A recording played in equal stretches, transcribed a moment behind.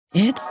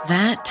It's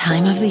that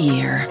time of the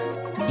year.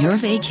 Your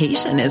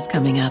vacation is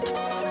coming up.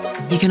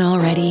 You can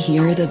already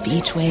hear the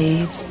beach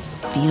waves,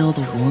 feel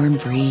the warm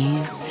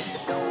breeze,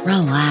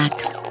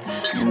 relax,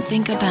 and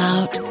think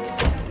about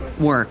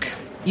work.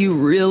 You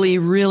really,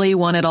 really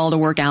want it all to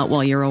work out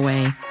while you're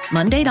away.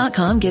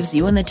 Monday.com gives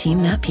you and the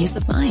team that peace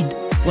of mind.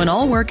 When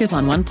all work is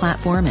on one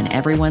platform and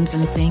everyone's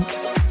in sync,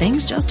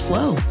 things just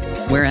flow.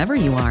 Wherever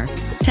you are,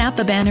 tap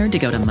the banner to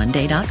go to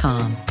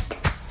Monday.com.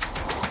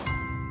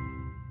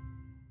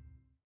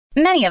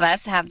 Many of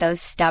us have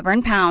those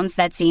stubborn pounds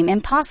that seem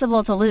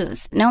impossible to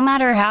lose, no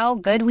matter how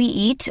good we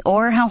eat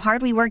or how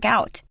hard we work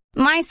out.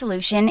 My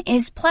solution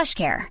is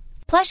PlushCare.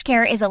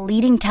 PlushCare is a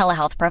leading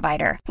telehealth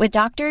provider with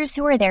doctors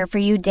who are there for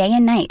you day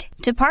and night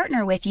to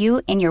partner with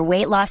you in your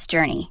weight loss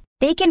journey.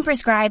 They can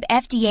prescribe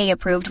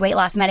FDA-approved weight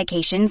loss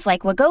medications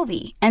like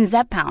Wegovy and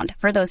Zepbound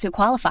for those who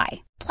qualify.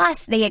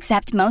 Plus, they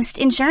accept most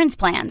insurance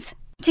plans.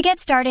 To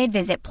get started,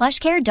 visit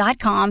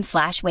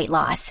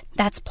plushcare.com/weightloss.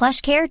 That's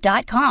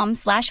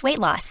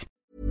plushcare.com/weightloss.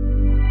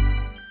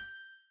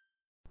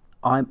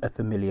 I'm a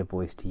familiar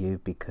voice to you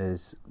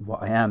because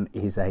what I am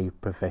is a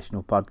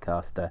professional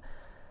podcaster.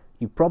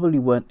 You probably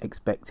weren't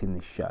expecting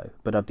this show,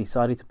 but I've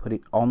decided to put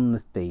it on the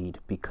feed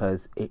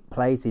because it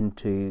plays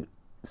into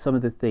some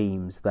of the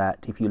themes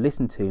that, if you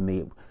listen to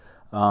me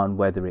on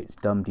whether it's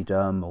Dum De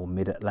Dum or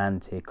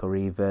Mid-Atlantic or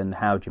even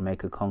How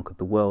Jamaica Conquered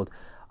the World,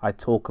 I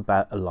talk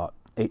about a lot.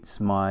 It's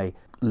my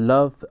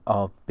love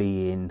of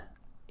being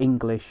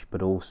English,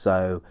 but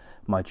also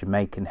my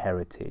Jamaican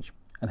heritage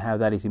and how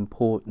that is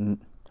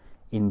important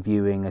in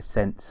viewing a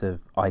sense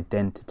of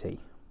identity.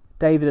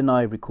 David and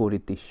I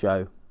recorded this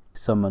show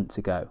some months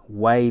ago,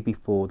 way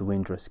before the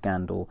Windrush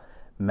scandal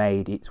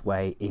made its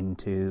way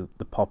into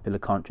the popular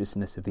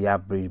consciousness of the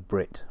average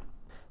Brit.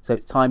 So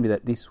it's timely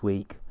that this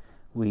week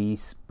we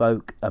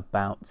spoke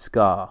about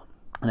ska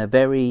in a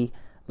very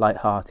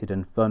light-hearted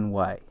and fun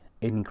way,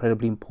 an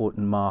incredibly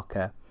important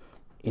marker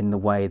in the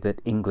way that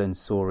England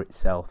saw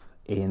itself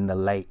in the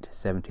late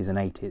 70s and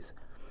 80s.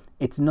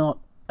 It's not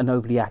an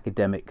overly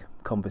academic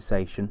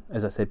conversation.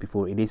 As I said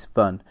before, it is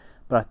fun,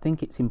 but I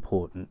think it's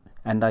important.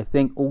 And I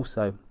think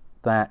also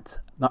that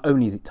not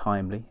only is it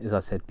timely, as I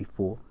said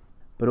before,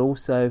 but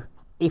also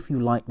if you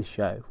like the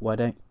show, why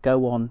don't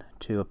go on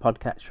to a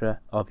podcatcher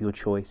of your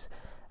choice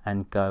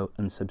and go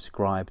and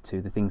subscribe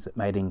to The Things That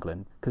Made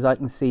England, because I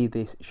can see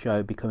this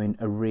show becoming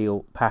a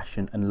real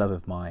passion and love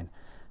of mine.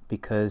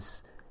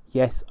 Because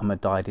yes, I'm a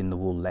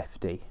dyed-in-the-wool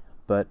lefty,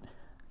 but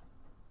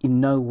in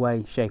no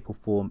way, shape or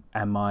form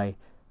am I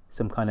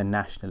some kind of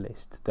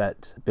nationalist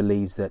that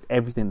believes that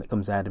everything that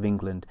comes out of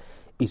England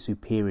is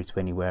superior to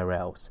anywhere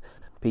else.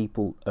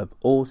 People of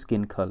all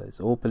skin colours,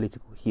 all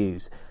political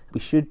hues, we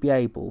should be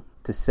able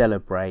to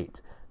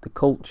celebrate the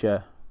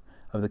culture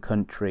of the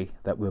country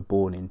that we're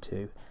born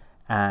into,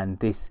 and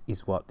this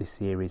is what this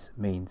series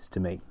means to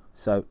me.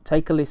 So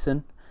take a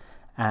listen,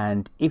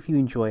 and if you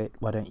enjoy it,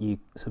 why don't you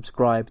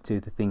subscribe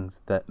to The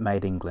Things That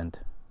Made England.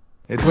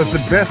 It was the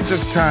best of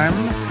times,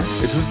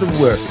 it was the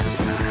worst of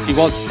times. She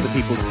was the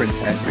people's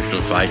princess. We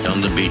shall fight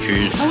on the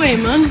beaches. Oh wait,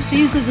 man,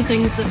 these are the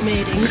things that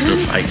made We shall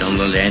England. fight on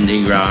the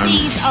landing ground.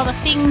 These are the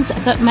things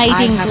that made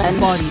I England. have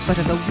the body but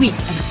of a weak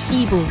and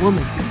feeble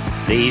woman,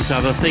 These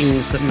are the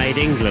things that made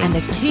England. and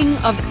a king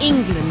of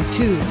England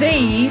too.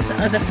 These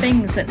are the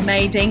things that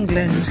made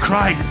England.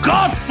 Cry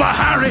God for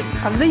Harry!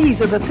 And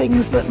these are the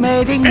things that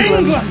made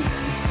England.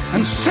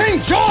 And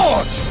St.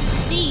 George!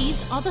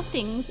 These are the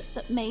things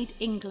that made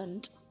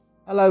England.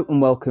 Hello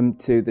and welcome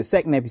to the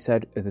second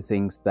episode of The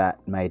Things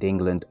That Made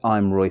England.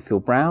 I'm Roy Phil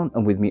Brown,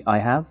 and with me I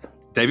have...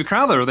 David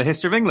Crowther of the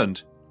History of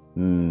England.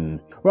 Right,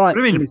 What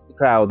do you mean? Mr.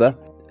 Crowther.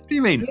 What do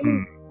you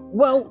mean?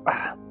 Well,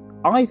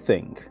 I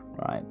think,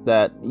 right,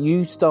 that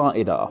you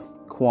started off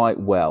quite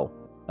well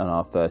on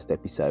our first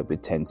episode with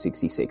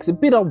 1066. A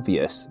bit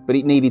obvious, but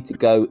it needed to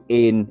go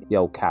in the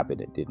old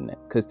cabinet, didn't it?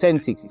 Because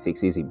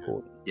 1066 is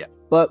important. Yeah.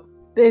 But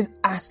there's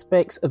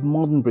aspects of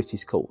modern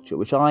British culture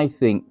which I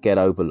think get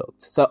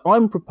overlooked. So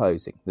I'm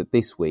proposing that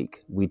this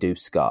week we do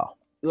ska.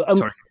 Sorry,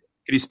 can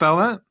you spell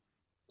that?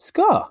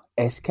 Ska.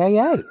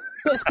 S-K-A.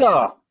 But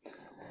ska.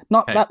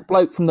 Not that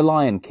bloke from The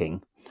Lion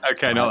King.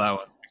 Okay, not that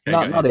one.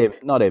 Okay,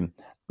 Not him.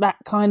 That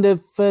kind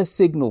of first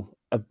signal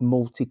of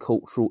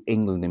multicultural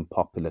England in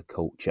popular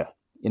culture.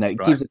 You know, it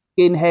gives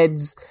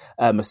skinheads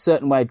a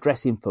certain way of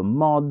dressing for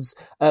mods.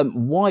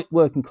 White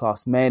working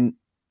class men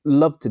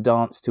love to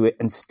dance to it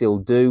and still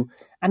do.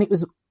 And it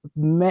was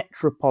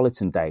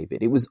metropolitan,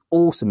 David. It was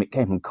awesome. It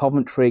came from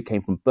Coventry, it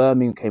came from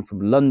Birmingham, it came from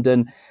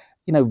London,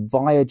 you know,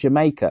 via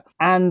Jamaica.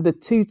 And the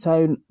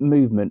two-tone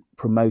movement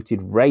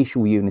promoted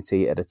racial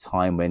unity at a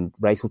time when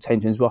racial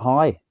tensions were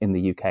high in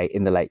the UK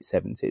in the late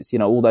 70s. You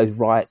know, all those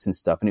riots and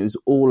stuff. And it was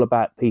all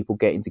about people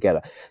getting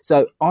together.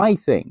 So I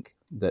think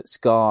that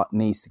ska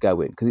needs to go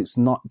in because it's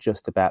not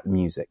just about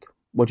music.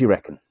 What do you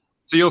reckon?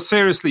 So you're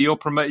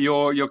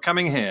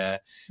coming here.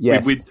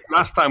 Yes.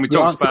 Last time we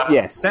talked about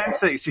yes.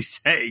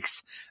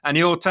 1066, and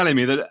you're telling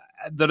me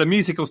that a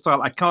musical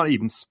style I can't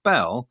even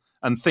spell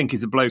and think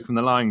is a bloke from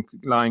the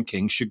Lion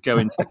King should go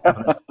into the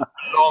cabinet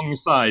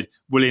alongside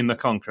William the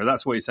Conqueror.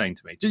 That's what you're saying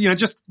to me.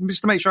 Just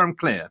to make sure I'm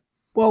clear.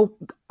 Well,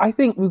 I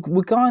think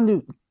we're kind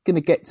of going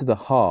to get to the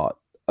heart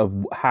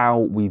of how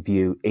we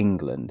view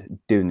England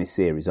doing this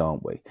series,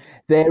 aren't we?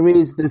 There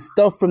is the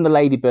stuff from the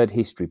Ladybird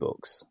history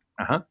books.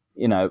 Uh-huh.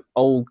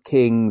 Old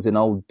kings and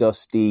old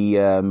dusty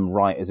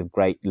writers of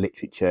great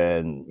literature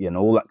and,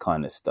 all that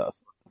kind of stuff.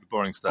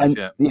 Boring stuff,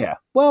 yeah. Yeah.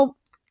 Well,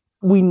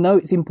 we know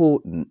it's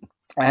important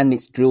and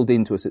it's drilled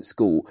into us at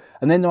school.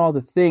 And then there are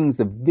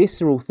the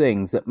visceral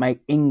things that make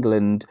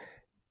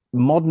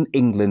modern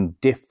England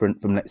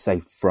different from, let's say,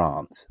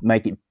 France,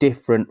 make it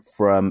different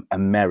from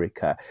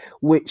America,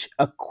 which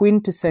are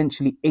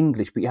quintessentially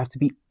English, but you have to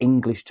be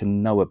English to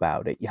know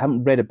about it. You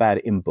haven't read about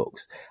it in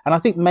books. And I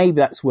think maybe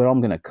that's where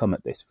I'm going to come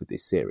at this with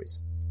this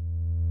series.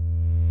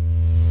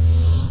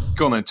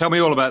 Go on then, tell me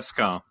all about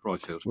Scar,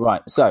 Roifield.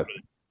 Right, so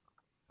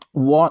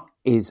what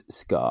is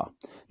Scar?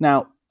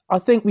 Now, I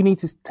think we need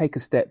to take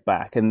a step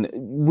back, and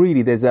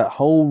really there's a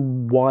whole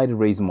wider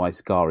reason why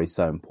Scar is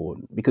so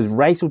important, because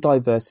racial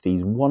diversity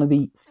is one of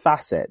the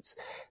facets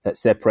that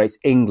separates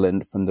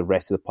England from the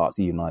rest of the parts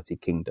of the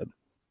United Kingdom.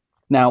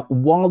 Now,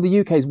 while the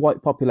UK's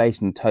white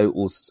population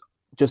totals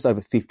just over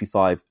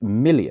 55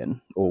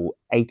 million, or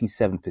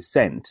 87%,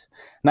 and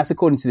that's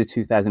according to the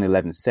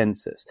 2011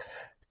 census,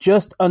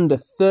 just under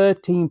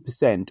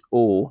 13%,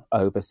 or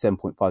over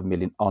 7.5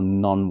 million, are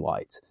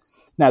non-white.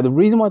 Now, the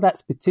reason why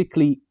that's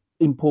particularly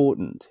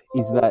important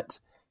is that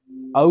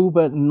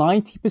over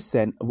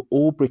 90% of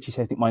all British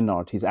ethnic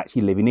minorities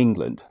actually live in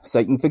England. So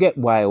you can forget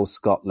Wales,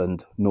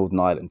 Scotland, Northern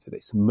Ireland for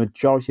this.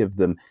 Majority of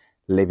them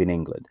live in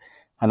England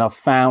and are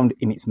found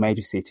in its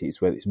major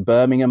cities, whether it's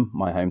Birmingham,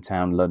 my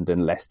hometown,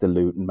 London, Leicester,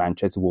 Luton,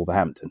 Manchester,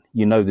 Wolverhampton.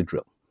 You know the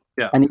drill.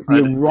 Yeah, and it's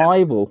the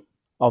arrival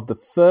of the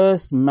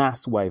first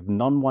mass wave of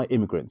non-white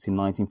immigrants in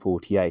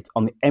 1948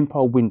 on the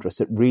Empire Windrush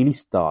that really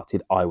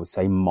started, I would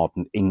say,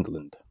 modern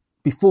England.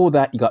 Before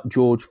that, you got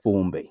George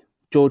Formby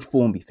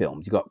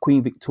films, you got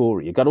Queen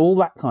Victoria, you got all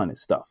that kind of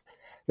stuff.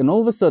 Then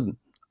all of a sudden,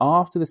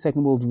 after the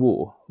Second World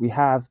War, we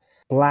have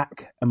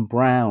black and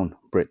brown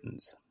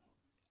Britons.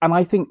 And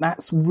I think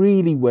that's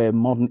really where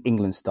modern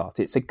England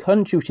started. It's a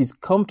country which is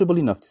comfortable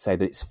enough to say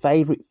that its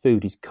favourite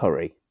food is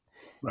curry,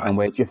 right, and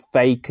where Jeff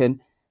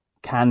Bacon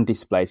can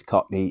displace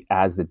Cockney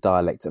as the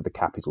dialect of the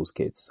capital's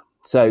kids.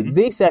 So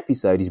this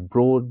episode is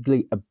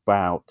broadly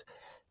about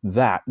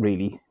that,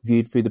 really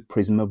viewed through the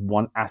prism of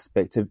one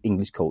aspect of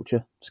English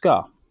culture,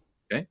 Scar.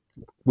 Okay.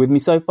 With me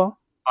so far?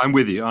 I'm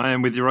with you. I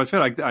am with you,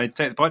 Roifield. I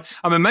take the point.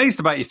 I'm amazed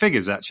about your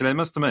figures, actually, I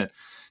must admit.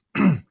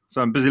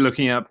 So I'm busy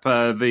looking up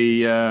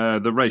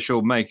the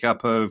racial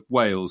makeup of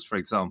Wales, for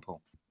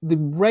example. The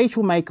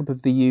racial makeup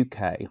of the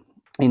UK,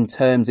 in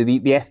terms of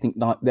the ethnic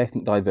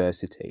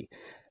diversity,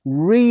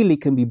 really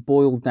can be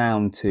boiled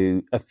down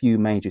to a few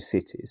major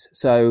cities.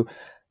 So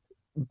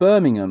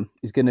Birmingham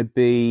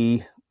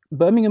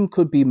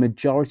could be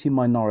majority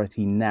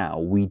minority now,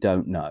 we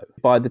don't know.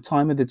 By the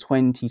time of the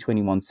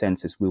 2021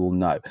 census, we will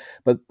know.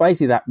 But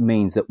basically that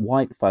means that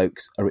white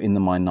folks are in the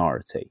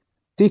minority.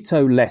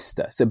 Ditto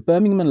Leicester. So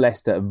Birmingham and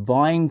Leicester are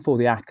vying for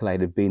the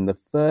accolade of being the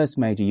first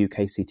major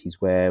UK cities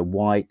where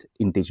white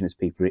Indigenous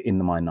people are in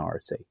the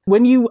minority.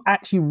 When you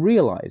actually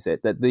realise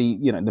it, that the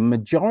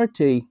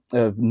majority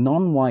of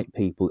non-white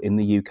people in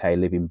the UK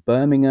live in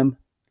Birmingham,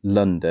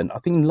 London. I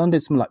think in London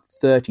it's something like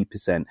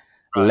 30%.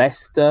 Right.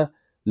 Leicester,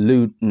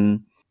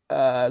 Luton,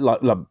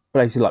 like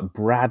places like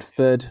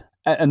Bradford,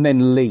 and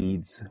then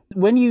Leeds.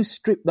 When you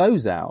strip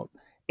those out,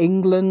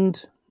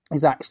 England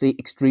is actually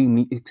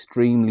extremely,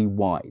 extremely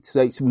white. So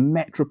it's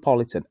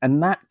metropolitan,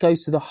 and that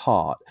goes to the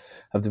heart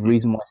of the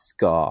reason why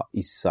Ska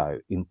is so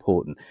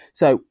important.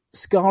 So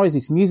Ska is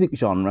this music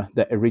genre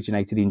that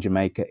originated in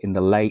Jamaica in the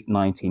late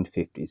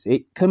 1950s.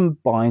 It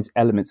combines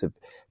elements of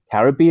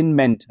Caribbean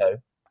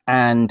mento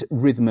and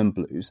rhythm and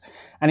blues.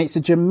 And it's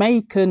a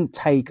Jamaican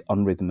take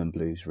on rhythm and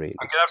blues, really.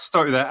 I'm going to have to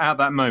stop you there at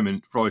that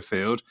moment,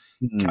 Roifield.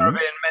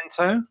 Caribbean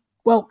mento?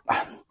 Well,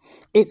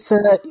 it's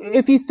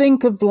if you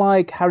think of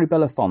like Harry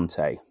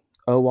Belafonte,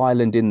 Oh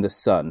Island in the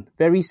Sun,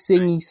 very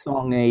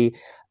singy-songy,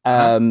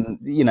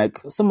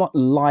 somewhat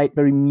light,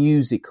 very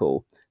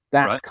musical.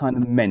 That's right. Kind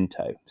of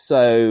mento.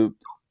 So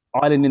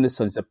Island in the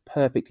Sun is a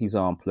perfect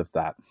example of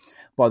that.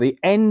 By the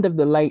end of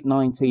the late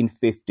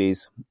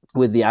 1950s,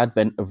 with the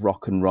advent of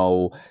rock and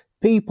roll,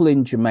 people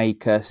in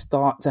Jamaica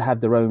start to have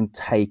their own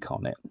take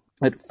on it.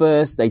 At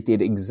first, they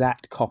did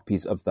exact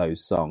copies of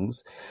those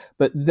songs,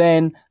 but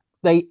then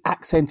they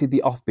accented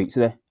the offbeat. So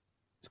they're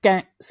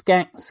skank,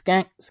 skank,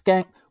 skank,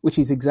 skank, which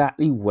is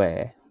exactly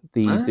where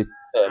the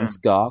term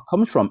ska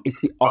comes from. It's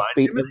the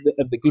offbeat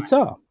of the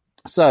guitar.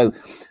 So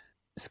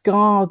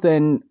ska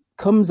then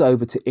comes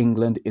over to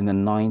England in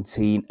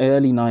the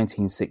early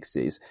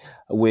 1960s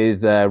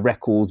with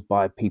records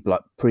by people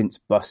like Prince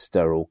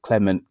Buster or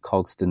Clement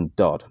Cogston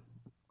Dodd.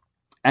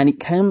 And it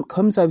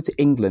comes over to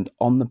England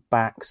on the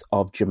backs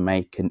of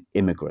Jamaican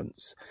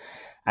immigrants.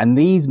 And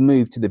these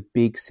moved to the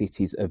big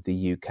cities of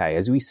the UK,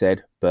 as we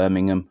said,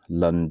 Birmingham,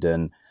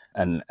 London,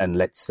 and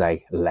let's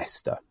say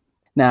Leicester.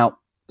 Now,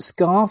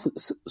 Ska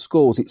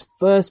scores its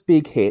first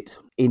big hit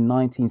in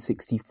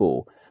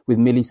 1964 with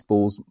Millie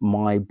Spall's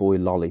My Boy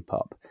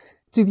Lollipop.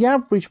 To the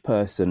average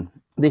person,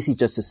 this is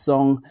just a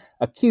song,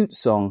 a cute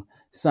song,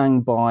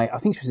 sang by, I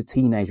think she was a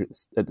teenager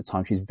at the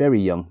time. She's very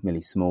young,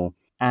 Millie Small.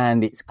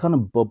 And it's kind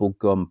of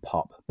bubblegum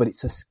pop, but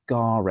it's a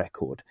ska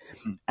record.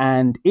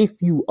 And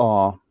if you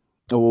are,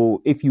 or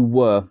if you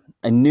were,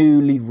 a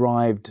newly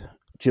arrived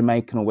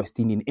Jamaican or West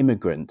Indian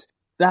immigrant,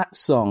 that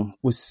song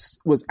was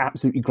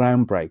absolutely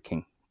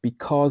groundbreaking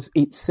because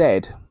it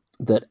said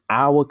that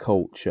our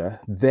culture,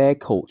 their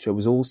culture,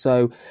 was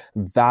also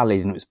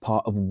valid and it was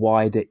part of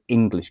wider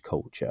English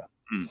culture.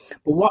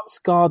 But what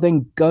ska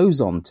then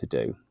goes on to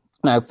do,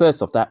 now,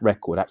 first off, that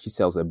record actually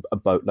sells a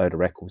boatload of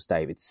records,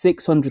 David.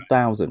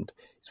 600,000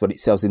 is what it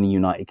sells in the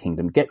United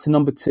Kingdom. Gets to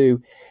number 2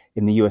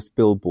 in the US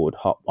Billboard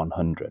Hot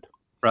 100.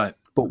 Right.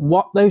 But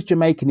what those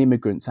Jamaican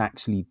immigrants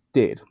actually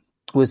did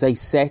was they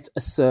set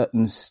a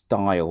certain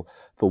style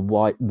for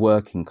white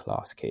working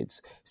class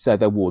kids. So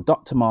they wore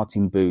Dr.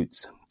 Martin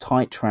boots,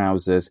 tight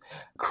trousers,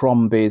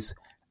 crombies,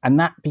 and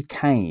that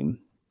became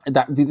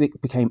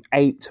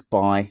aped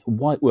by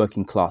white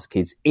working class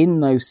kids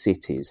in those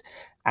cities.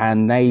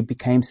 And they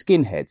became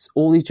skinheads,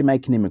 all these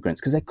Jamaican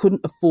immigrants, because they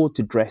couldn't afford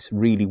to dress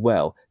really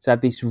well. So they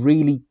had this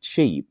really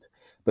cheap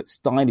but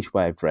stylish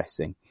way of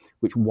dressing,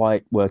 which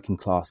white working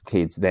class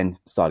kids then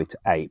started to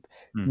ape.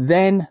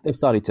 Then they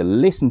started to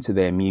listen to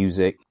their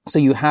music. So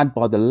you had,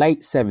 by the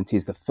late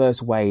 70s, the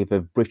first wave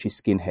of British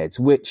skinheads,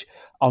 which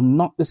are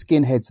not the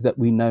skinheads that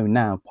we know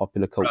now,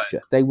 popular culture.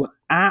 Right. They were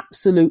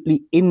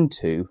absolutely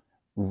into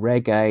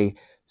reggae,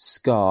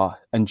 ska,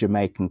 and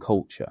Jamaican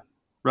culture.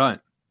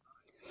 Right.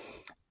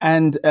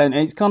 And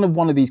it's kind of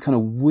one of these kind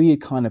of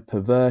weird kind of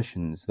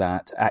perversions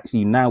that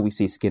actually now we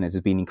see skinheads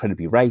as being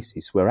incredibly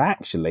racist, where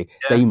actually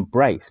they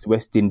embraced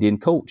West Indian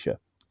culture.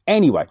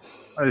 Anyway,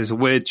 that is a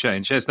weird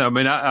change. Yes, no, I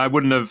mean I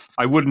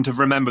wouldn't have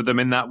remembered them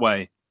in that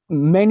way.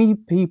 Many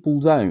people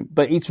don't,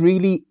 but it's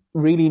really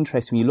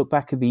interesting when you look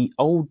back at the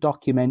old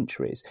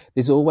documentaries.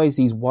 There's always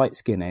these white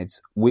skinheads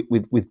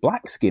with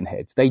black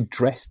skinheads. They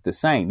dressed the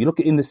same. You look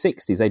at in the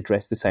 60s, they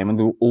dressed the same, and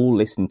they were all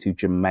listening to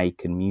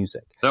Jamaican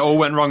music. That all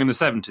went wrong in the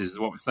 70s, is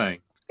what we're saying.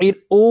 It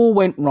all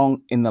went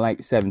wrong in the late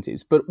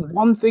 70s. But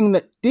one thing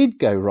that did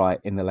go right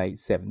in the late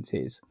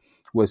 70s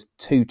was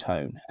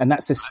two-tone, and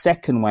that's the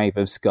second wave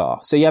of ska.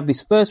 So you have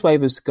this first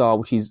wave of ska,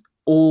 which is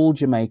all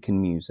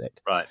Jamaican music.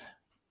 Right.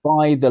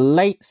 By the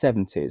late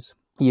 70s,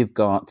 you've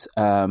got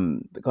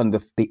kind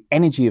of the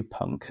energy of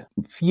punk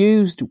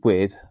fused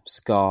with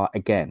ska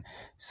again.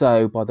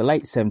 So by the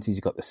late 70s,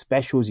 you've got the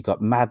Specials, you've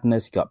got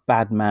Madness, you've got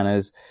Bad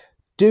Manners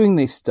doing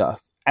this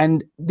stuff.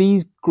 And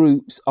these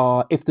groups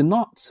are, if they're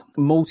not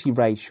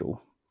multiracial,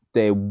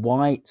 they're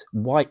white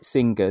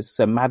singers.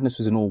 So Madness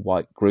was an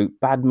all-white group.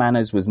 Bad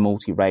Manners was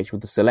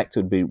multiracial. The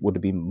Selector would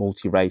have been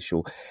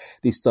multiracial.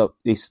 This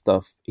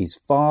stuff is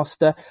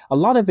faster. A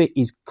lot of it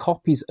is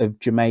copies of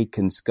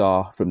Jamaican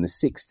ska from the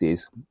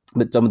 60s,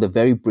 but done with a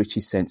very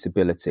British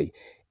sensibility.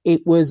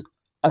 It was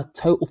a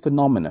total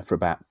phenomena for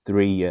about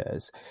 3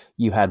 years.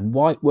 You had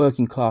white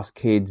working class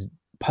kids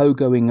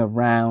pogoing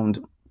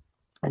around.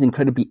 It's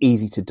incredibly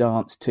easy to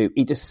dance to.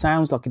 It just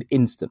sounds like an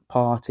instant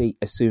party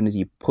as soon as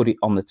you put it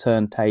on the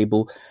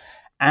turntable.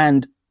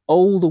 And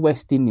all the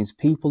West Indians,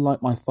 people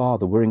like my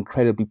father, were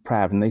incredibly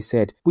proud. And they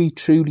said, we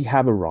truly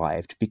have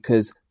arrived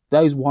because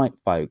those white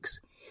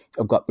folks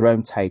have got their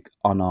own take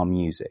on our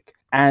music.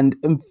 And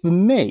for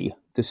me,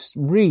 the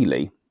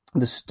story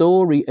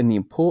and the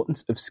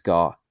importance of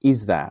ska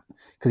is that,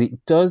 because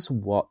it does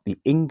what the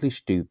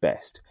English do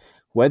best.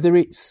 Whether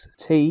it's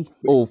tea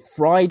or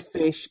fried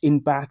fish in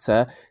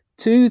batter,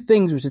 two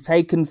things which are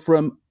taken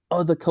from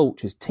other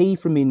cultures. Tea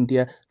from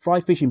India,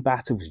 fried fish in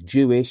batter was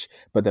Jewish,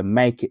 but they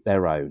make it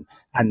their own.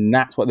 And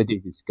that's what they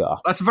do with ska.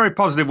 That's a very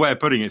positive way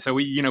of putting it. So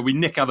we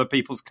nick other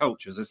people's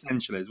cultures,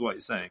 essentially, is what you're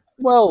saying.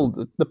 Well,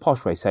 the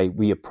posh way say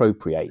we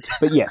appropriate.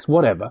 But yes,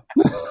 whatever.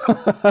 we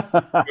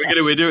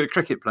do it with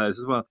cricket players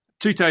as well.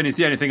 Two-tone is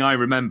the only thing I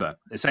remember,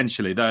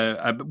 essentially.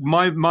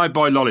 My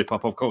Boy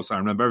Lollipop, of course, I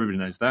remember. Everybody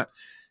knows that.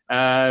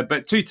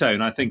 But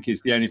two-tone, I think,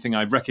 is the only thing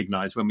I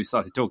recognised when we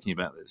started talking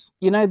about this.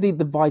 You know, the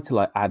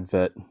Vitalite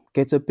advert,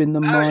 get up in the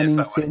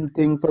morning,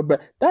 sing for bread.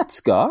 That's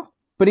ska,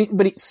 but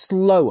it's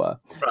slower.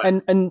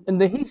 Right. And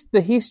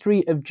the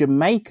history of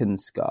Jamaican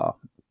ska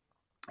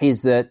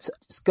is that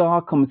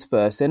ska comes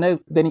first, then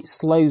it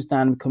slows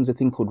down and becomes a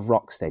thing called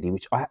rocksteady,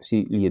 which I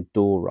absolutely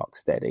adore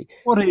rocksteady.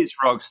 What is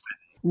rocksteady?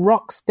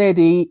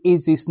 Rocksteady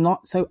is this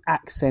not so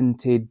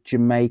accented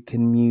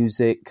Jamaican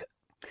music.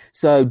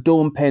 So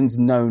Dawn Penn's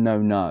No,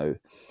 No, No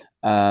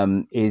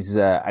is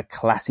a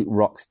classic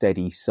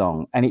rocksteady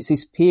song. And it's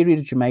this period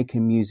of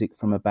Jamaican music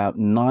from about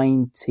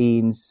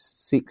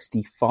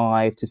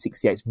 1965 to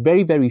 68. It's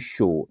very, very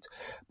short.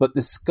 But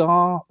the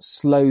ska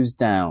slows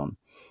down.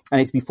 And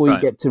it's before you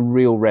get to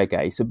real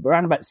reggae. So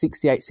around about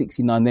 68,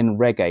 69, then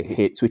reggae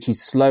hits, which is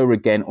slower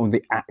again on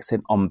the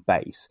accent on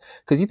bass.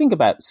 Because you think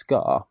about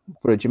ska,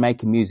 for a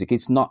Jamaican music,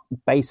 it's not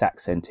bass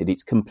accented.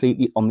 It's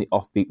completely on the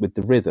offbeat with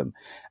the rhythm.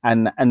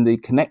 And the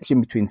connection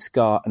between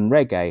ska and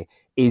reggae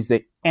is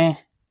the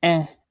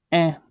on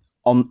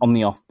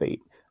the offbeat.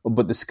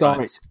 But the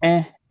ska, it's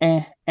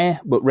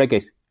but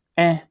reggae's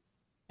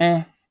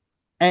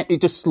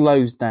it just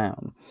slows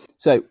down.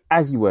 So,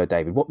 as you were,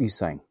 David, what were you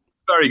saying?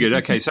 Very good.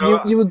 Okay,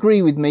 so you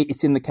agree with me?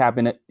 It's in the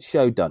cabinet.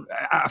 Show done.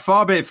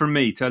 Far be it from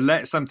me to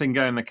let something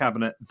go in the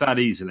cabinet that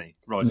easily,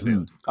 right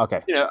field.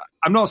 Okay.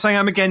 I'm not saying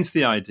I'm against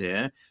the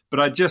idea, but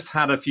I just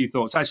had a few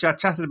thoughts. Actually, I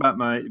chatted about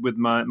with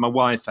my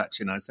wife.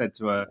 Actually, and I said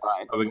to her,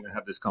 "Oh, we're going to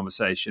have this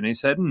conversation." And he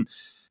said,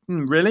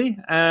 "Really?"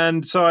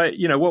 And so I,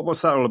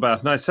 what's that all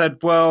about? And I said,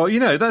 "Well,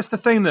 that's the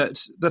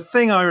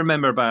thing I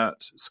remember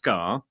about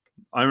ska.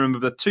 I remember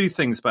the three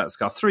things about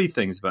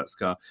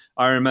ska.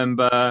 I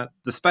remember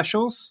the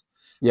specials."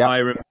 Yeah. I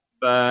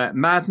remember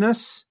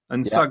Madness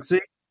and Suggsy,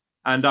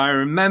 and I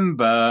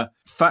remember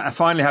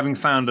finally having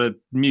found a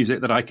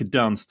music that I could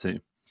dance to,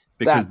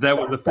 because there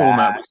was a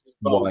format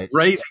which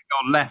raising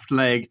your left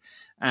leg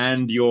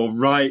and your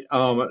right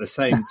arm at the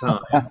same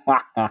time,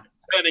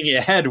 turning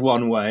your head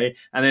one way,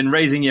 and then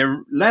raising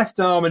your left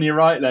arm and your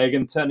right leg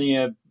and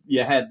turning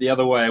your head the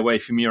other way away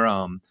from your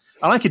arm.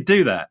 And I could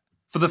do that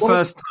for the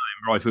first time,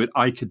 right?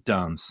 I could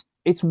dance.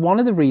 It's one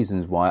of the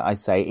reasons why I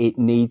say it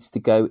needs to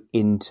go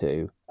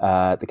into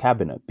the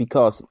cabinet,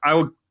 because I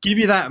will give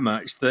you that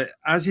much, that,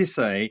 as you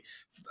say,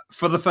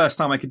 for the first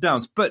time I could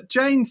dance. But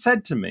Jane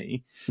said to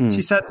me,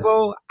 she said,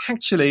 well,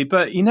 actually,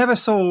 but you never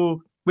saw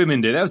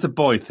women do it. That was a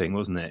boy thing,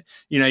 wasn't it?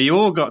 You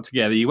all got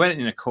together, you went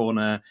in a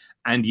corner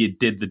and you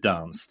did the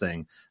dance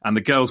thing, and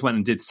the girls went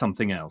and did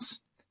something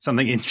else.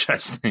 Something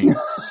interesting. And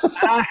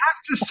I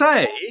have to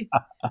say,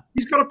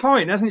 she's got a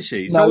point, hasn't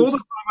she? So all the time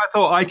I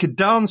thought I could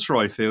dance,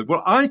 Royfield.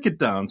 Well, I could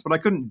dance, but I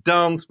couldn't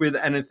dance with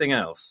anything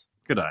else,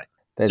 could I?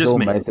 There's just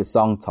almost a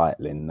song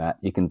title in that.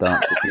 You can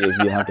dance if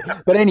you have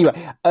to. But anyway,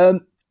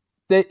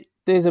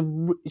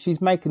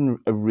 she's making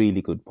a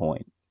really good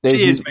point.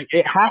 She is.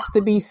 It has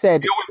to be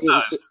said. It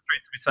always does. It's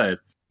to be said.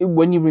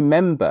 When you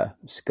remember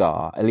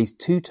ska, at least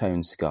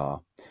two-tone ska,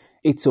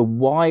 it's a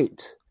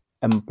white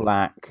and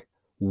black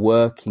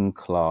working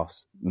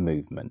class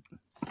movement.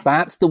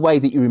 That's the way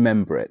that you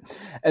remember it.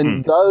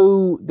 And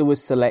though there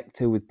was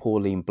Selector with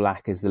Pauline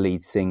Black as the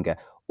lead singer,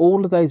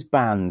 all of those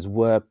bands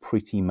were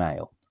pretty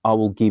male. I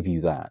will give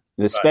you that.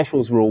 The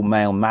specials were all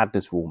male,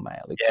 Madness were all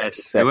male.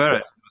 Yes, they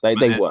were.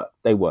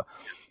 They were.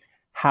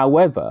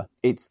 However,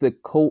 it's the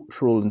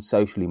cultural and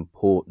social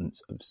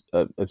importance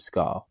of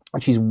ska,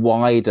 which is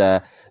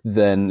wider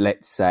than,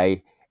 let's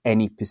say,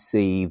 any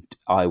perceived,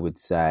 I would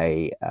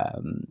say,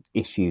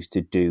 issues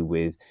to do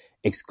with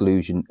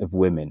exclusion of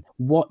women.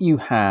 What you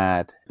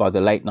had by the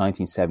late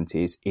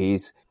 1970s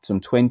is some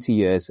 20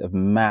 years of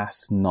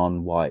mass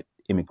non-white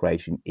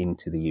immigration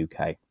into the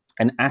UK.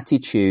 And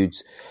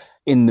attitudes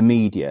in the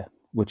media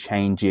were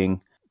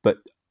changing, but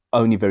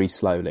only very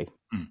slowly.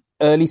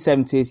 Early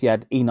 70s, you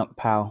had Enoch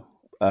Powell,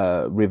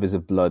 Rivers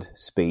of Blood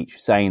speech,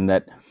 saying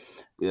that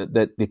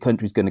the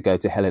country's going to go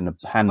to hell in a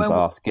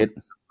handbasket.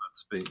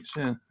 Speech,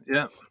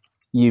 yeah.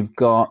 You've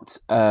got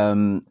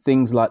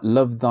things like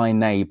Love Thy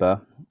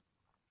Neighbour.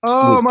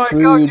 Oh my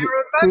God, you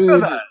remember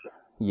that?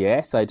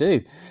 Yes, I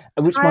do.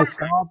 Which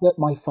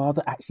my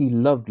father actually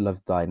loved Love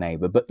Thy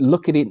Neighbour. But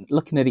looking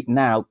at it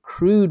now,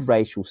 crude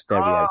racial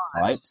stereotypes.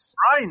 It's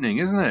frightening,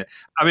 isn't it?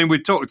 I mean, we're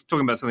talking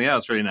about something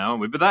else really now,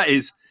 aren't we? But that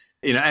is,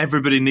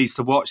 everybody needs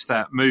to watch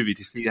that movie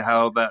to see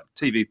how that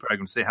TV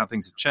program, see how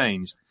things have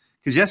changed.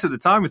 Because yes, at the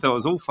time we thought it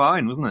was all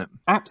fine, wasn't it?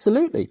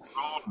 Absolutely.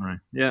 Extraordinary.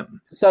 Yeah.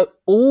 So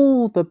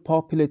all the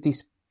popular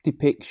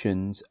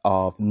depictions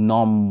of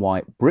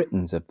non-white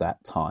Britons of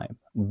that time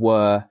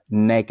were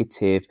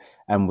negative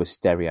and were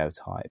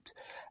stereotyped.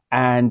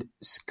 And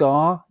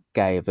ska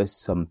gave us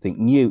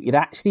something new. It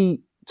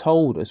actually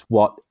told us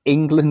what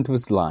England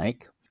was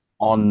like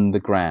on the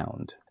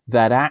ground,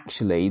 that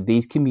actually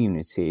these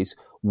communities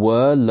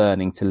were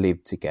learning to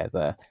live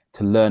together,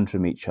 to learn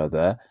from each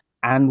other,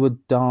 and were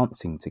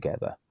dancing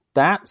together.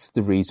 That's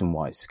the reason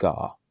why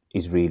ska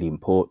is really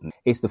important.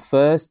 It's the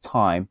first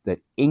time that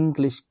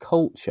English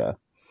culture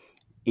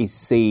is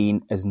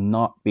seen as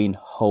not being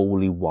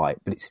wholly white,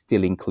 but it's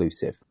still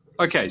inclusive.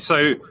 Okay,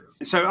 so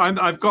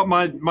I've got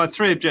my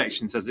three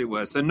objections, as it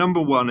were. So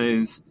number one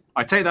is,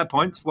 I take that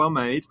point, it's well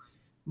made.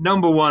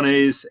 Number one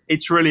is,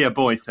 it's really a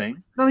boy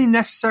thing. Nothing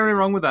necessarily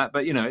wrong with that,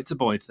 but, it's a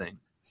boy thing.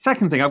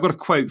 Second thing, I've got a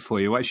quote for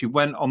you. I actually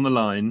went on the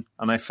line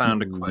and I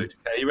found a quote.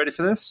 Okay, are you ready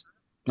for this?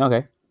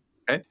 Okay.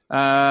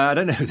 I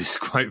don't know who this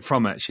quote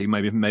from, actually.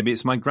 Maybe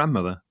it's my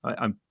grandmother.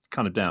 I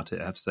kind of doubt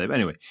it, I have to say. But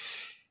anyway,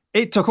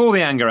 it took all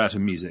the anger out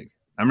of music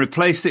and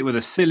replaced it with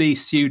a silly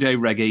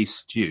pseudo-reggae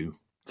stew.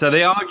 So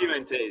the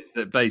argument is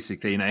that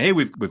basically, here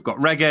we've got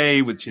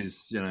reggae, which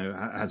is,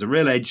 has a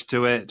real edge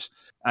to it.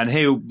 And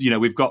here,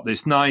 we've got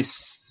this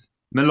nice,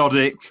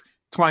 melodic,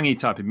 twangy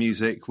type of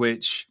music,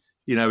 which,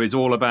 is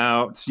all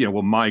about,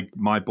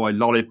 my boy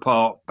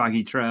Lollipop,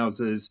 baggy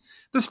trousers.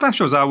 The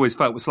specials I always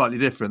felt were slightly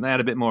different. They had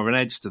a bit more of an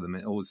edge to them,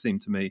 it always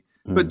seemed to me.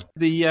 But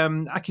the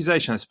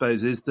accusation, I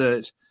suppose, is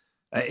that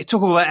it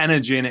took all that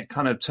energy and it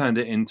kind of turned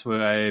it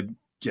into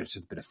just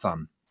a bit of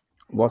fun.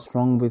 What's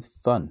wrong with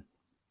fun?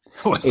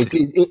 It's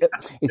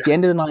the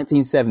end of the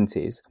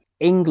 1970s.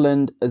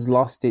 England has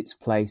lost its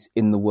place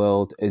in the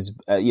world as,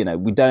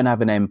 we don't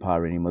have an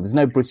empire anymore. There's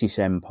no British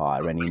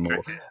Empire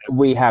anymore.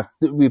 We've had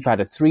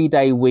a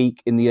 3-day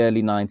week in the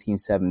early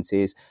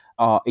 1970s.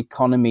 Our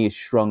economy has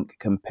shrunk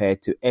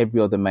compared to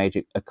every other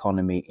major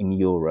economy in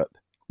Europe.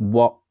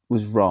 What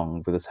was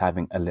wrong with us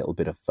having a little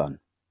bit of fun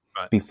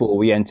before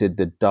we entered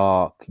the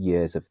dark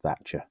years of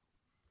Thatcher?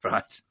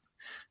 Right.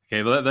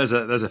 Okay, well, there's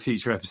a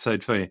future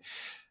episode for you.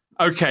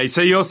 Okay,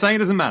 so you're saying it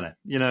doesn't matter.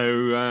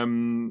 There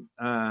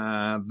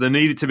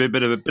needed to be a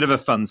bit of a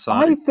fun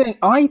side.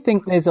 I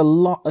think there's a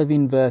lot of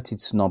inverted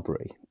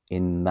snobbery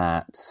in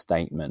that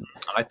statement.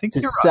 I think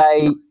to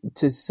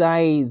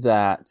say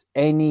that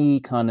any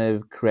kind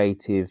of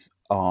creative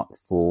art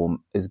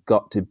form has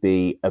got to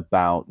be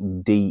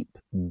about deep,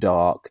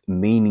 dark,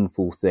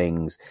 meaningful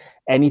things.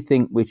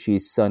 Anything which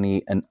is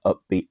sunny and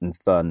upbeat and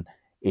fun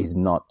is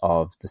not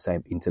of the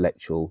same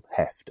intellectual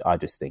heft. I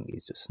just think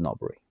it's just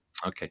snobbery.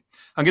 Okay.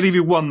 I'm going to give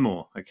you one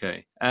more.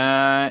 Okay.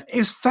 It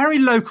was a very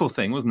local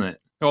thing, wasn't it?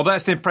 Well,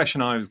 that's the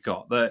impression I always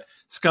got, that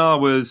ska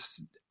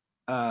was,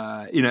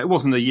 it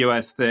wasn't a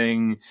US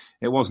thing.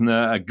 It wasn't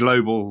a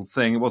global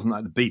thing. It wasn't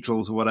like the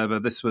Beatles or whatever.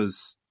 This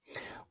was...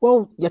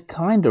 Well, you're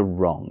kind of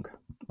wrong,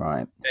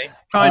 right? Okay.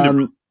 Kind of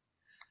wrong.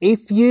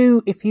 If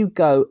you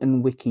go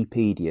and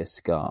Wikipedia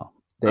ska,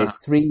 there's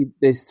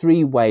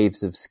three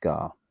waves of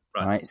ska,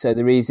 right? So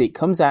it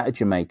comes out of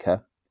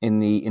Jamaica in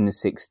the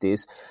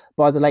 60s.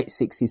 By the late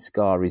 60s,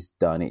 ska is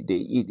done.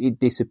 It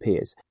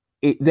disappears.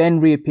 It then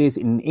reappears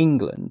in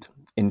England,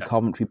 in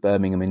Coventry,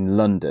 Birmingham, in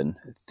London.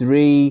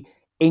 3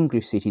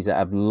 English cities that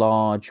have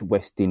large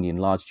West Indian,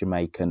 large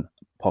Jamaican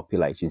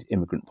populations,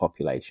 immigrant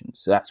populations.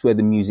 So that's where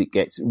the music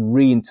gets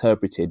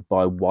reinterpreted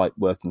by white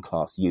working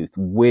class youth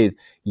with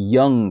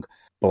young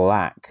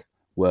black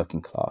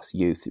working class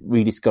youth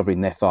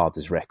rediscovering their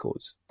father's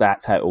records.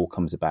 That's how it all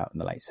comes about in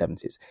the late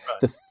 70s. Right.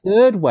 The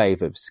third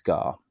wave of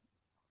ska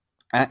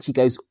actually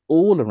goes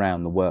all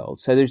around the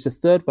world. So there's the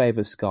third wave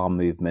of ska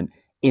movement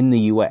in the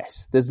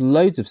US. There's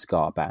loads of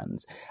ska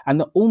bands, and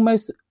they're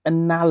almost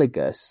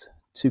analogous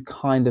to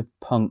kind of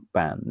punk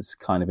bands,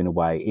 kind of in a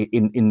way,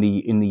 in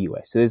the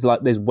US. So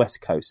there's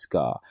West Coast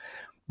ska.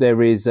 There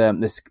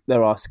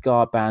are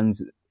ska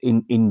bands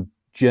in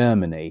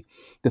Germany.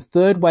 The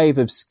third wave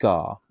of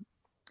ska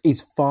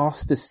is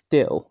faster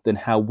still than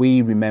how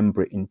we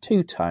remember it in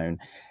two-tone,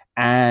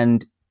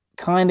 and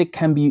kind of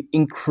can be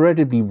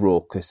incredibly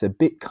raucous, a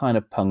bit kind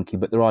of punky,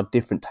 but there are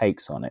different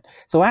takes on it.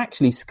 So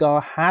actually,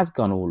 ska has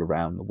gone all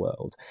around the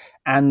world.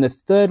 And the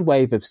third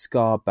wave of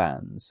ska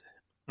bands,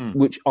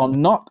 which are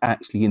not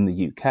actually in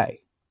the UK,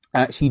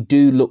 actually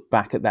do look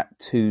back at that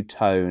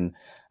two-tone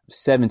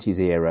 70s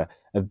era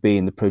of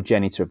being the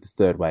progenitor of the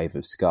third wave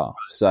of ska.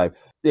 So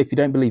if you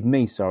don't believe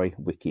me, sorry,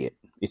 wiki it.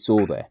 It's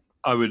all there.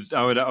 I would,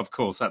 of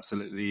course,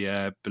 absolutely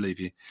believe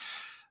you.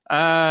 So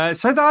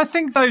I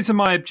think those are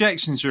my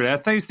objections, really. Are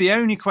those the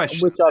only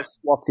questions? Which I've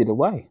swatted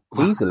away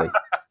easily.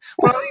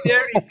 Well, I think the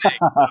only thing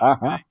I'm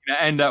going to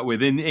end up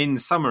with in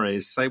summary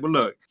is say, well,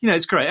 look,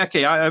 it's great.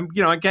 Okay, I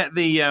get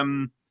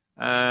the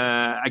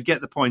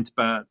point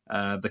about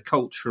the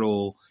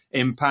cultural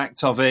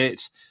impact of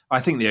it. I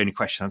think the only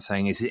question I'm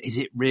saying is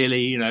it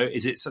really,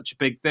 is it such a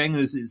big thing?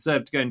 Does it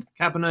deserve to go into the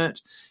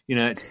cabinet?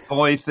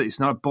 It's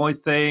not a boy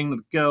thing, not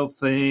a girl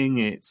thing.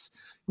 It's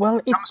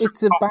about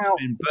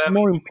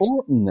more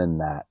important than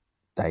that,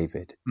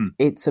 David.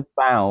 It's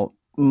about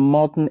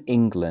modern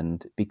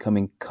England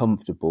becoming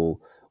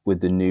comfortable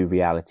with the new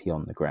reality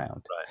on the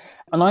ground. Right.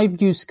 And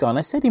I've used ska, and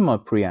I said in my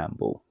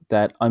preamble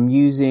that I'm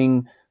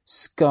using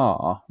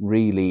ska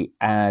really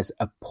as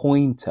a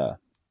pointer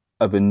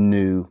of a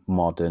new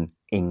modern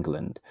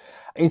England.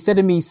 Instead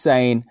of me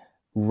saying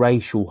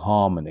racial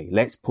harmony,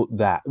 let's put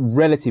that,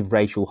 relative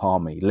racial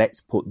harmony,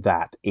 let's put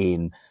that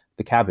in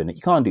the cabinet.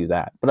 You can't do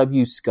that. But I've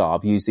used ska.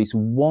 I've used this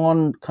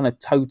one kind of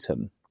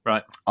totem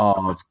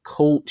of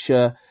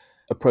culture,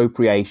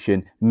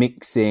 appropriation,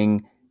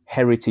 mixing,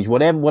 heritage,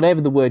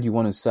 whatever the word you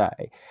want to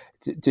say,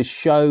 to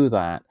show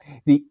that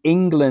the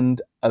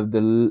England of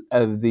the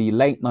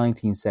late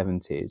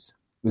 1970s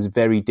was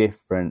very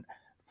different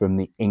from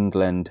the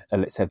England,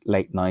 let's say,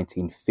 late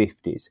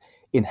 1950s,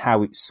 in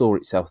how it saw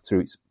itself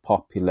through its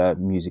popular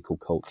musical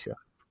culture.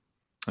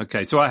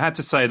 Okay, so I had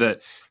to say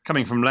that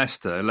coming from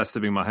Leicester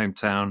being my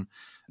hometown,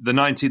 the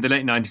late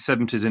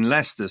 1970s in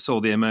Leicester saw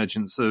the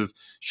emergence of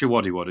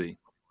Showaddy Waddy.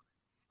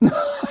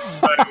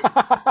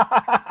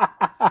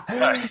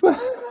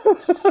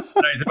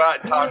 It's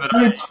about time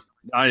that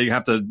I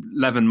have to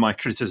leaven my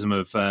criticism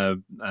of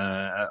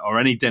or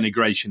any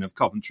denigration of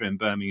Coventry and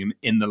Birmingham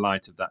in the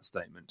light of that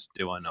statement,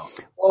 do I not?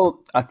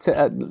 Well,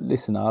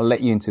 listen, I'll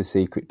let you into a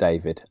secret,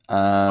 David.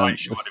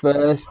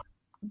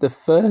 The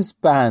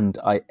first band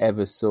I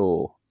ever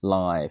saw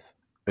live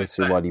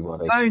Waddy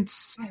Waddy. Don't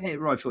say it,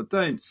 Roifield.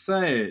 Don't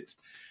say it.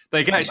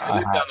 They actually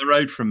live down the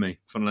road from me,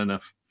 funnily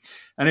enough.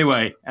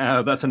 Anyway,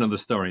 that's another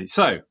story.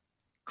 So,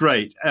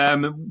 great.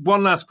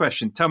 One last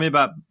question. Tell me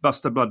about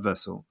Buster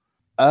Bloodvessel.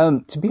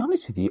 To be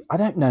honest with you, I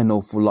don't know an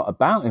awful lot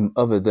about him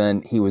other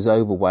than he was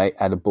overweight,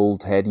 had a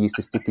bald head, used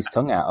to stick his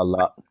tongue out a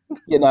lot.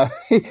 You know,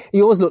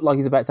 he always looked like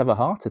he's about to have a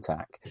heart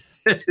attack.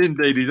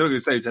 Indeed, he's not going to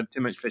say he's had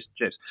too much fish and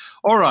chips.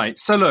 All right,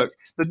 so look,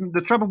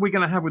 the trouble we're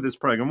going to have with this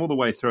program all the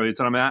way through is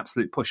that I'm an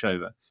absolute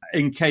pushover,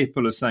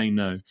 incapable of saying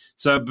no.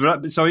 So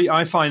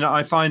I find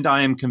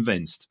I am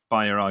convinced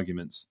by your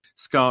arguments.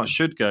 Scar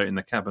should go in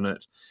the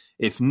cabinet,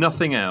 if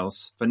nothing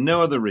else, for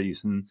no other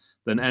reason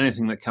than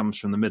anything that comes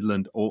from the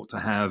Midland ought to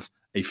have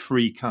a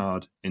free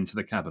card into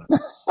the cabinet.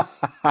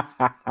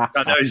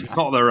 I know it's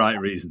not the right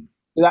reason.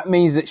 That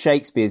means that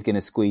Shakespeare's going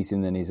to squeeze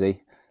in then, is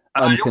he?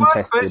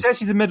 Uncontested. Well,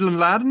 he's a Midland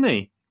lad, isn't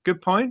he?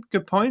 Good point.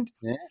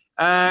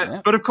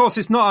 Yeah. But of course,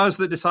 it's not us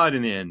that decide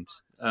in the end,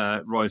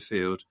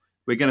 Roifield.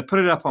 We're going to put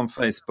it up on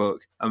Facebook,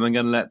 and we're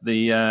going to let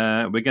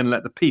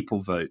the people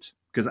vote.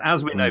 Because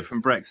as we know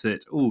from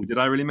Brexit, did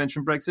I really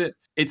mention Brexit?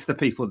 It's the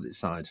people that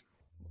decide.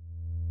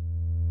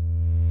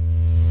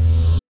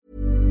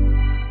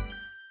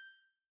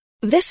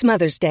 This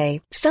Mother's Day,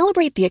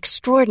 celebrate the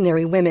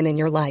extraordinary women in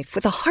your life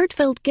with a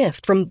heartfelt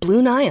gift from Blue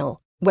Nile.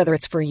 Whether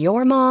it's for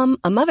your mom,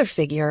 a mother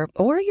figure,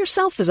 or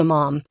yourself as a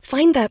mom,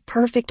 find that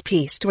perfect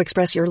piece to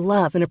express your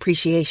love and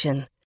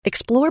appreciation.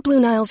 Explore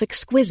Blue Nile's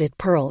exquisite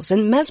pearls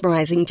and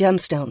mesmerizing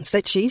gemstones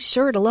that she's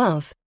sure to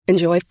love.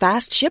 Enjoy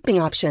fast shipping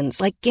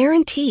options like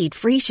guaranteed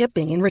free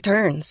shipping and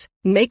returns.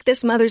 Make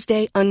this Mother's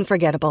Day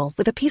unforgettable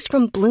with a piece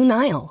from Blue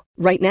Nile.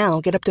 Right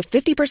now, get up to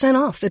 50%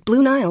 off at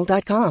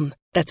BlueNile.com.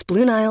 That's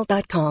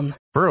BlueNile.com.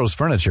 Burrow's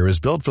furniture is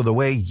built for the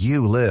way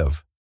you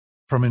live.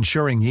 From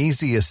ensuring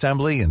easy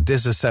assembly and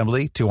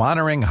disassembly to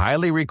honoring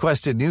highly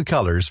requested new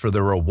colors for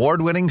their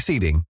award-winning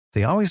seating,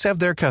 they always have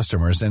their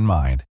customers in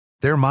mind.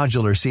 Their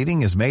modular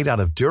seating is made out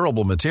of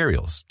durable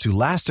materials to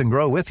last and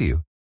grow with you.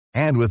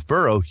 And with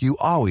Burrow, you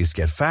always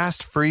get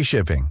fast, free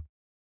shipping.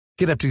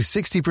 Get up to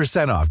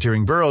 60% off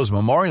during Burrow's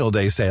Memorial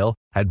Day sale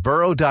at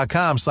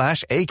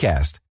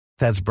burrow.com/ACAST.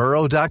 That's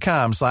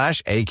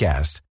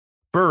burrow.com/ACAST.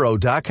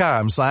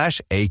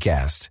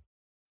 burrow.com/ACAST.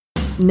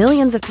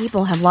 Millions of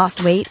people have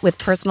lost weight with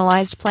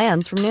personalized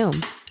plans from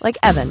Noom. Like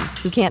Evan,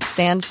 who can't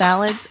stand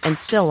salads and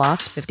still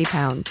lost 50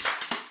 pounds.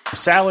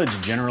 Salads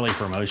generally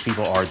for most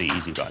people are the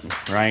easy button,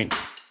 right?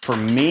 For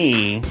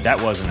me,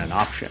 that wasn't an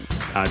option.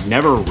 I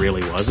never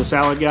really was a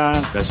salad guy.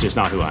 That's just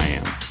not who I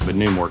am. But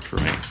Noom worked for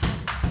me.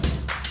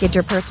 Get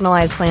your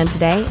personalized plan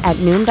today at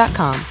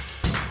Noom.com.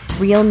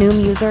 Real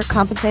Noom user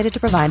compensated to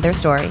provide their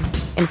story.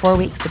 In 4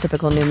 weeks, the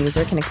typical Noom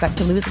user can expect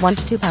to lose 1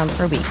 to 2 pounds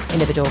per week.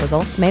 Individual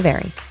results may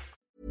vary.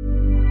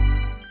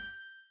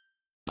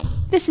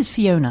 This is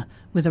Fiona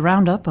with a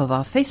roundup of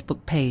our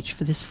Facebook page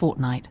for this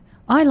fortnight.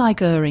 I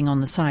like erring on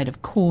the side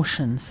of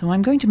caution, so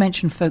I'm going to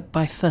mention folk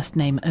by first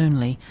name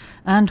only,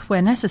 and,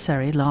 where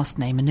necessary, last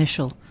name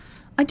initial.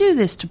 I do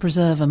this to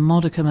preserve a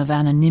modicum of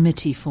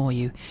anonymity for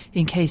you,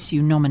 in case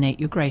you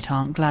nominate your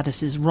great-aunt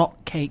Gladys's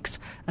rock cakes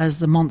as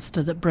the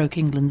monster that broke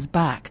England's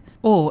back,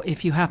 or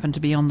if you happen to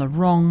be on the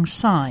wrong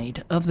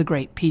side of the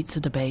great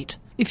pizza debate.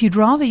 If you'd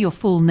rather your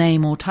full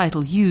name or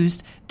title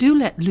used, do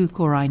let Luke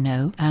or I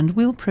know, and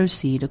we'll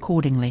proceed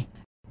accordingly.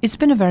 It's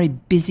been a very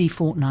busy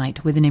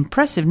fortnight, with an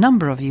impressive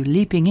number of you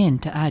leaping in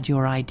to add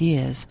your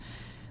ideas.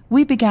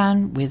 We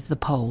began with the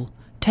poll.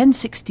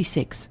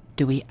 1066,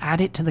 do we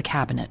add it to the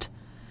cabinet?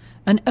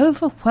 An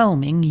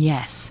overwhelming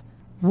yes.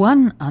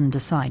 One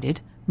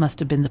undecided, must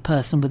have been the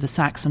person with a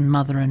Saxon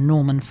mother and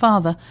Norman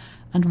father,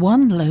 and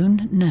one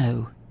lone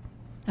no.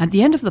 At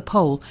the end of the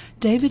poll,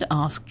 David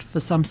asked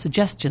for some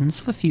suggestions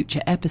for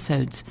future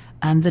episodes,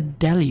 and the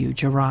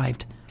deluge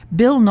arrived.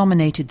 Bill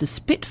nominated the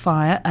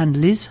Spitfire and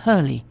Liz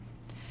Hurley,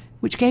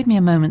 which gave me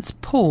a moment's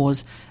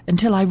pause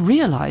until I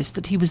realised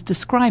that he was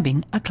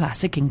describing a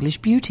classic English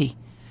beauty.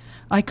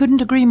 I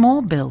couldn't agree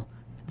more, Bill.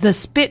 The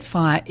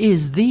Spitfire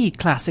is the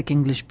classic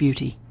English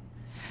beauty.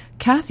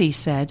 Kathy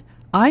said,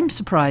 I'm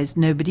surprised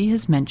nobody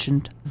has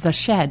mentioned The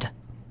Shed.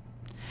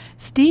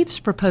 Steve's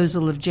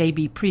proposal of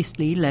J.B.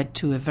 Priestley led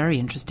to a very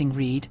interesting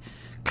read.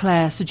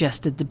 Claire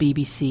suggested the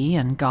BBC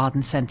and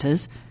garden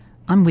centres.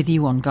 I'm with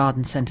you on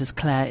garden centres,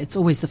 Claire. It's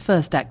always the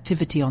first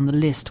activity on the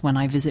list when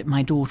I visit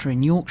my daughter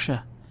in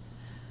Yorkshire.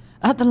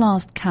 At the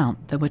last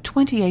count, there were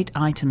 28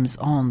 items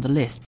on the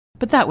list,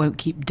 but that won't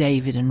keep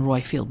David and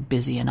Roifield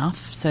busy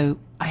enough, so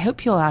I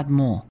hope you'll add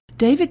more.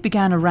 David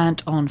began a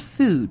rant on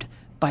food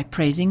by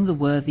praising the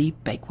worthy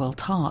Bakewell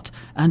tart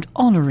and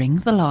honouring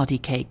the lardy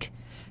cake.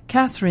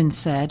 Catherine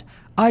said,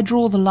 I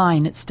draw the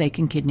line at steak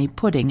and kidney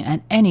pudding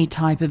and any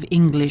type of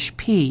English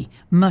pea,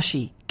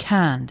 mushy,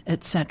 canned,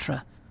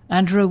 etc.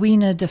 And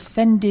Rowena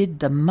defended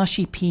the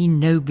mushy pea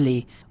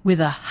nobly with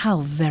a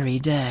how very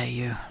dare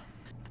you.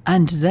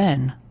 And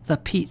then the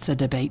pizza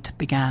debate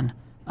began.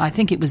 I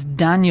think it was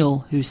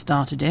Daniel who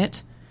started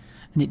it,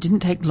 and it didn't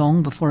take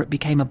long before it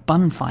became a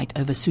bun fight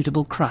over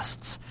suitable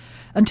crusts,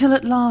 until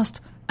at last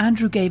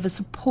Andrew gave us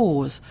a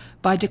pause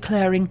by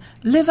declaring,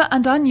 "Liver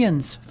and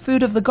onions,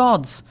 food of the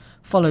gods,"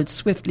 followed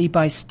swiftly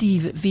by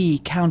Steve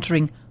V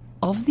countering,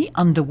 "Of the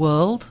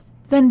underworld?"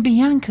 Then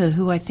Bianca,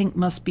 who I think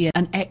must be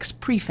an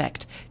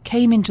ex-prefect,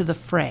 came into the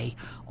fray,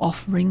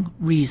 offering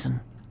reason.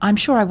 I'm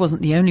sure I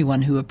wasn't the only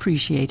one who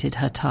appreciated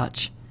her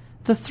touch.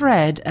 The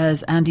thread,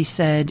 as Andy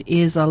said,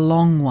 is a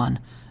long one,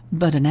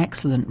 but an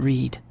excellent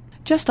read.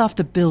 Just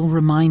after Bill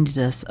reminded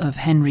us of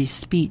Henry's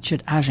speech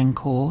at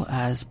Agincourt,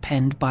 as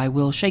penned by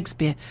Will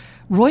Shakespeare,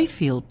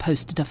 Royfield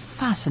posted a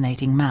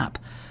fascinating map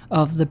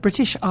of the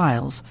British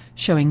Isles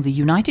showing the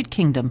United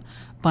Kingdom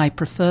by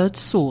preferred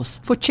source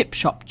for chip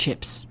shop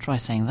chips. Try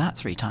saying that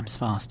 3 times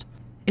fast.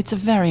 It's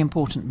a very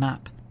important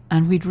map,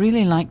 and we'd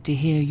really like to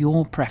hear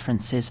your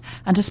preferences,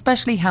 and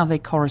especially how they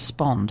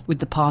correspond with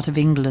the part of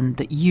England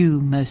that you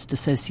most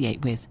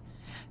associate with.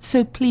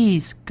 So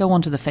please go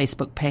onto the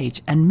Facebook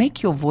page and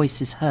make your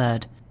voices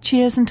heard.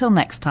 Cheers until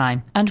next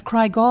time, and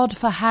cry God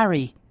for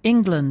Harry,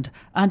 England,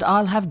 and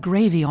I'll have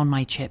gravy on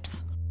my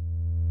chips.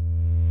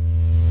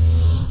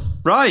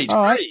 Right,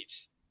 great.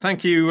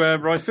 Thank you,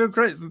 Royfield.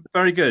 Great,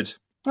 very good.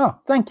 Oh,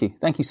 thank you.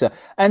 Thank you, sir.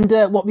 And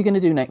what are we going to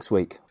do next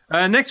week?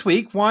 Next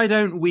week, why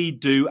don't we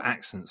do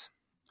accents?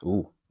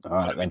 Ooh, all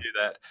right then. Do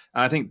that.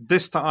 I think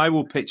this time I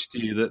will pitch to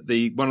you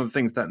that one of the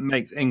things that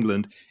makes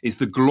England is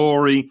the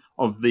glory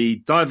of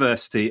the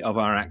diversity of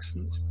our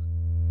accents.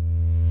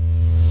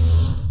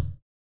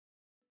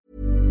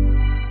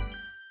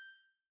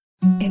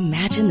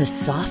 Imagine the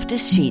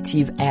softest sheets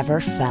you've ever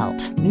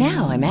felt.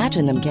 Now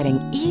imagine them getting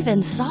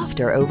even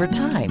softer over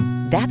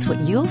time. That's what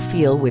you'll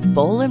feel with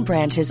Boll &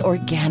 Branch's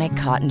organic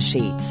cotton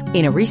sheets.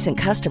 In a recent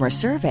customer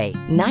survey,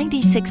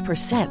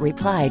 96%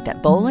 replied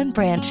that Boll &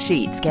 Branch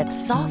sheets get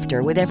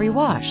softer with every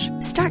wash.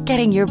 Start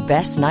getting your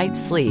best night's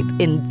sleep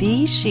in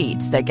these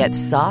sheets that get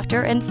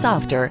softer and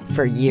softer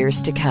for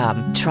years to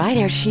come. Try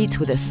their sheets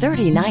with a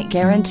 30-night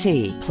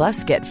guarantee.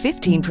 Plus, get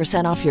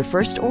 15% off your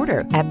first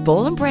order at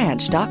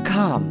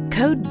bollandbranch.com.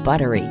 Code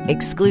BUTTERY.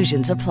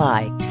 Exclusions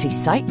apply. See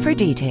site for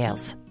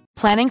details.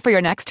 Planning for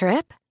your next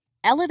trip?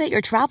 Elevate your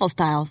travel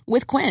style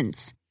with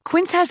Quince.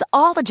 Quince has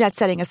all the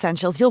jet-setting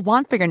essentials you'll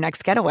want for your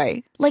next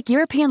getaway, like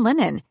European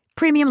linen,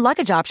 premium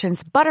luggage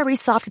options, buttery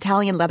soft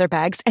Italian leather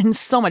bags, and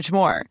so much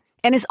more.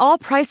 And is all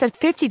priced at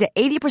 50 to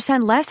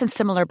 80% less than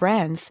similar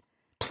brands.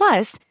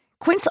 Plus,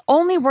 Quince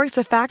only works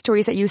with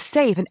factories that use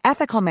safe and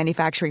ethical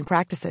manufacturing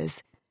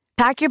practices.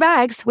 Pack your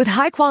bags with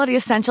high-quality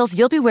essentials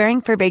you'll be wearing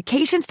for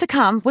vacations to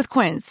come with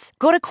Quince.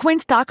 Go to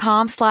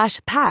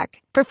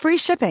quince.com/pack for free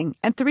shipping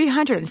and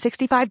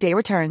 365-day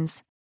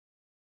returns.